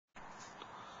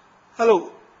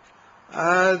Hello,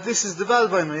 this is the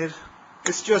valve I made.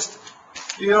 It's just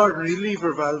the ordinary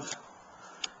lever valve.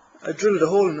 I drilled a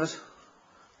hole in it.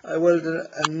 I welded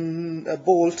a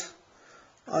bolt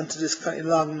onto this kind of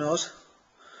long nut,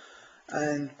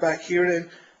 and back here then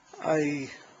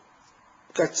I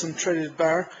got some threaded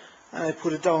bar and I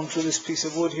put it down through this piece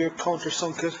of wood here,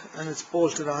 countersunk it, and it's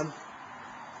bolted on.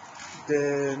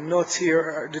 The nuts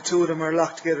here, the two of them are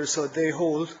locked together so they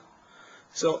hold,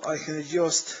 so I can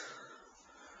adjust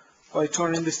by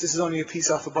turning this. This is only a piece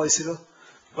off a bicycle.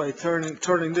 By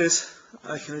turning this,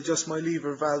 I can adjust my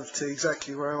lever valve to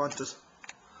exactly where I want it.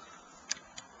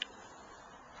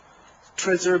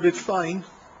 Threads are a bit fine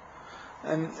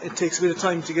and it takes a bit of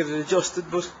time to get it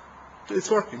adjusted, but it's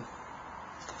working.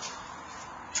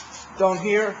 Down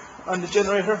here on the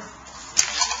generator,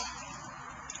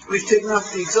 we've taken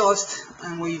off the exhaust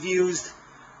and we've used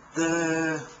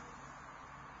the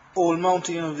old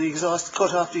mounting of the exhaust,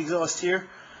 cut off the exhaust here,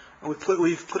 and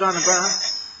we've put on a bar,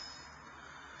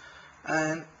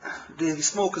 and the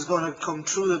smoke is going to come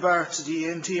through the bar to the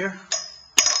end here,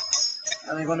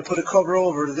 and I'm going to put a cover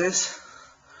over this,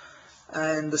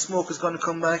 and the smoke is going to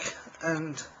come back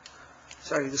and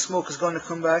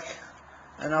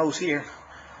out here,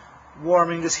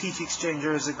 warming this heat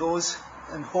exchanger as it goes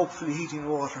and hopefully heating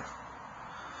water.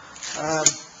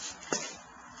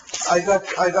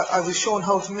 I was shown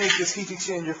how to make this heat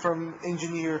exchanger from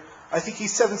engineer, I think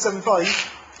he's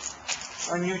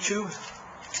 775 on YouTube.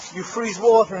 You freeze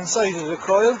water inside of the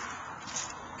coil,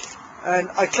 and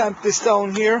I clamped this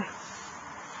down here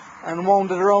and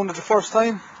wound it around it the first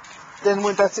time. Then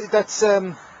when that's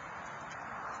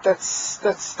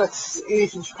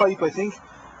 8-inch pipe I think,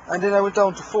 and then I went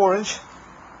down to 4-inch,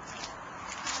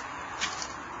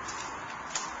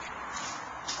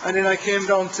 and then I came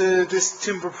down to this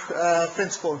timber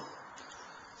fence pole.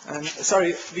 And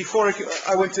sorry, before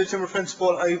I went to the timber fence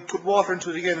pole, I put water into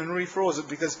it again and refroze it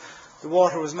because the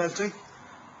water was melting,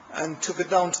 and took it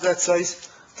down to that size,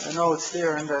 and now it's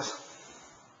there and that.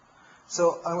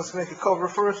 So I must make a cover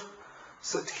for it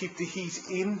so to keep the heat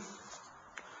in,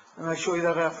 and I'll show you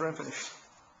that after I'm finished.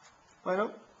 Right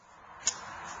now,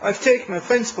 I've taken a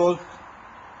fence pole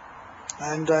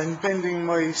and I'm bending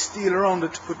my steel around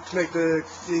it to make the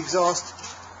exhaust.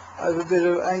 I have a bit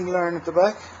of angle iron at the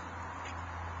back,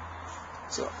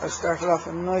 so I started off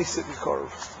a nice little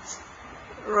curve.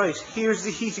 Right, here's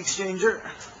the heat exchanger.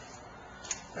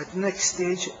 At the next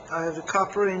stage I have the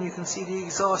copper in, you can see the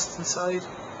exhaust inside,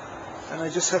 and I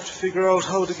just have to figure out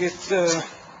how to get the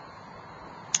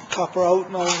copper out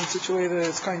now in such a way that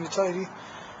it's kind of tidy.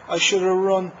 I should have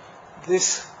run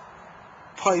this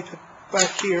pipe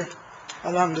back here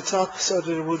along the top so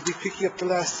that it would be picking up the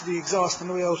last of the exhaust on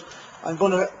the way out. I'm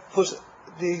going to put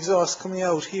the exhaust coming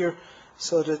out here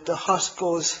so that the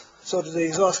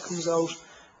exhaust comes out,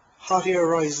 hot air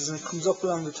rises and it comes up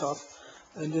along the top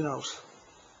and then out.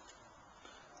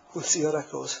 We'll see how that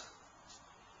goes.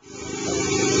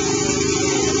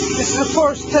 This is the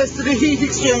first test of the heat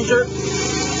exchanger.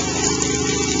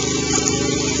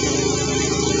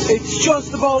 It's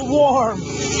just about warm.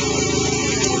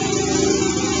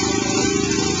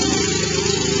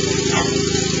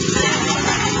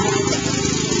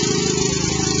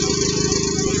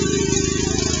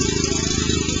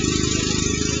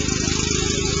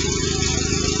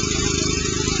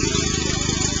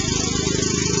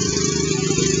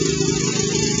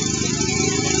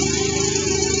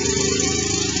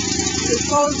 It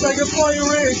sounds like a fire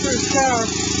racer's car.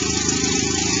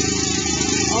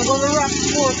 I'm going to wrap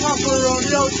more copper around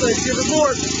the outside to give it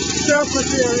more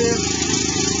surface area.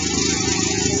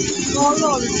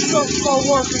 No, it's just about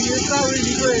working. It's not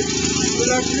really great.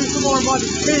 We'll have to do some more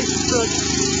modifications to it.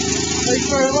 Thanks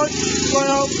very much. Bye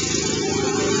now.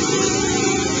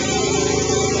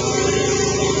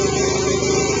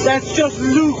 That's just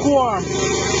lukewarm.